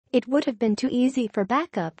It would have been too easy for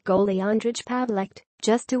backup goalie Ondrej Pavelec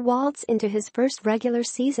just to waltz into his first regular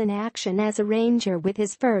season action as a Ranger with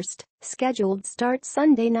his first scheduled start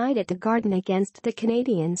Sunday night at the Garden against the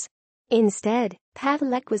Canadiens. Instead,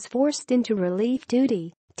 Pavelec was forced into relief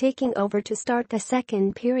duty, taking over to start the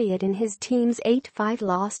second period in his team's 8-5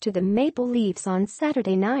 loss to the Maple Leafs on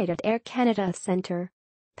Saturday night at Air Canada Centre.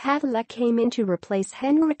 Pavelec came in to replace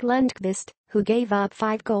Henrik Lundqvist, who gave up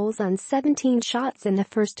 5 goals on 17 shots in the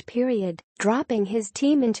first period, dropping his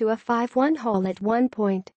team into a 5-1 hole at one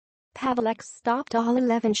point. Pavelec stopped all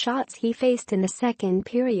 11 shots he faced in the second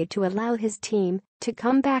period to allow his team to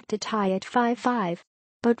come back to tie at 5-5.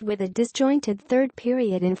 But with a disjointed third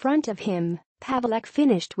period in front of him, Pavelec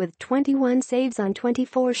finished with 21 saves on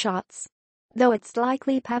 24 shots. Though it's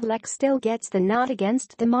likely Pavelec still gets the nod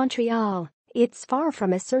against the Montreal, it's far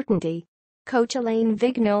from a certainty. Coach Alain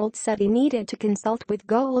Vigneault said he needed to consult with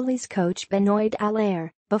goalies coach Benoit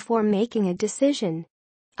Allaire before making a decision.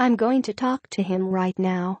 "I'm going to talk to him right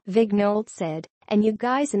now," Vigneault said, "and you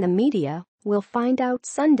guys in the media will find out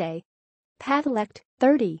Sunday." Pavelec,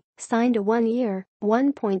 30, signed a one-year,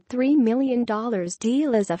 $1.3 million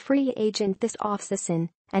deal as a free agent this offseason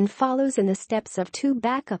and follows in the steps of 2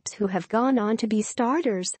 backups who have gone on to be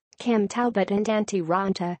starters, Cam Talbot and Antti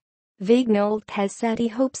Raanta. Vigneault has said he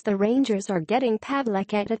hopes the Rangers are getting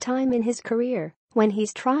Pavelec at a time in his career when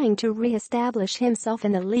he's trying to re-establish himself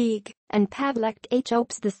in the league, and Pavelec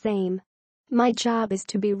hopes the same. "My job is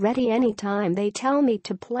to be ready anytime they tell me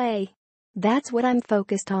to play. That's what I'm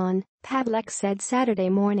focused on," Pavelec said Saturday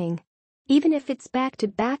morning. "Even if it's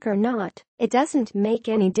back-to-back or not, it doesn't make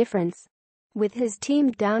any difference." With his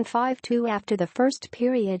team down 5-2 after the first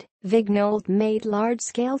period, Vigneault made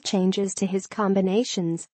large-scale changes to his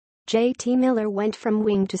combinations. JT Miller went from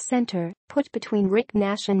wing to center, put between Rick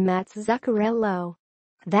Nash and Mats Zuccarello.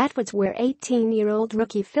 That was where 18-year-old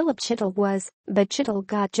rookie Philip Chytil was, but Chytil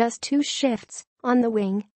got just 2 shifts on the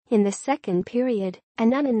wing in the second period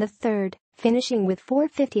and none in the third, finishing with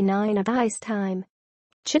 4:59 of ice time.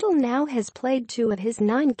 Chytil now has played 2 of his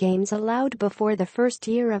 9 games allowed before the first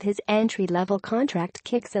year of his entry-level contract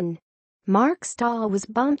kicks in. Mark Stahl was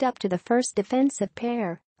bumped up to the first defensive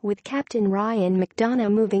pair, with captain Ryan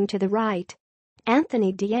McDonough moving to the right.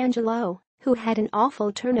 Anthony DeAngelo, who had an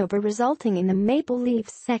awful turnover resulting in the Maple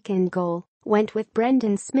Leafs' second goal, went with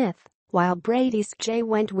Brendan Smith, while Brady Skjei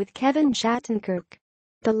went with Kevin Shattenkirk.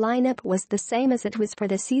 The lineup was the same as it was for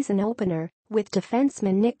the season opener, with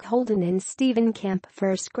defenseman Nick Holden and Steven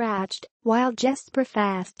Kampfer scratched, while Jesper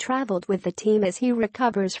Fast traveled with the team as he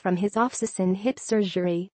recovers from his off-season hip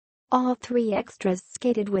surgery. All 3 extras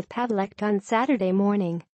skated with Pavelec on Saturday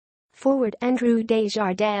morning. Forward Andrew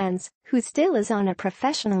Desjardins, who still is on a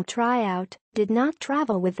professional tryout, did not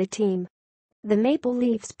travel with the team. The Maple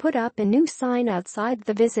Leafs put up a new sign outside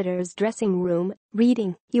the visitors' dressing room,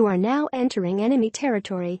 reading, "You are now entering enemy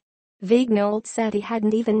territory." Vigneault said he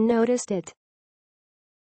hadn't even noticed it.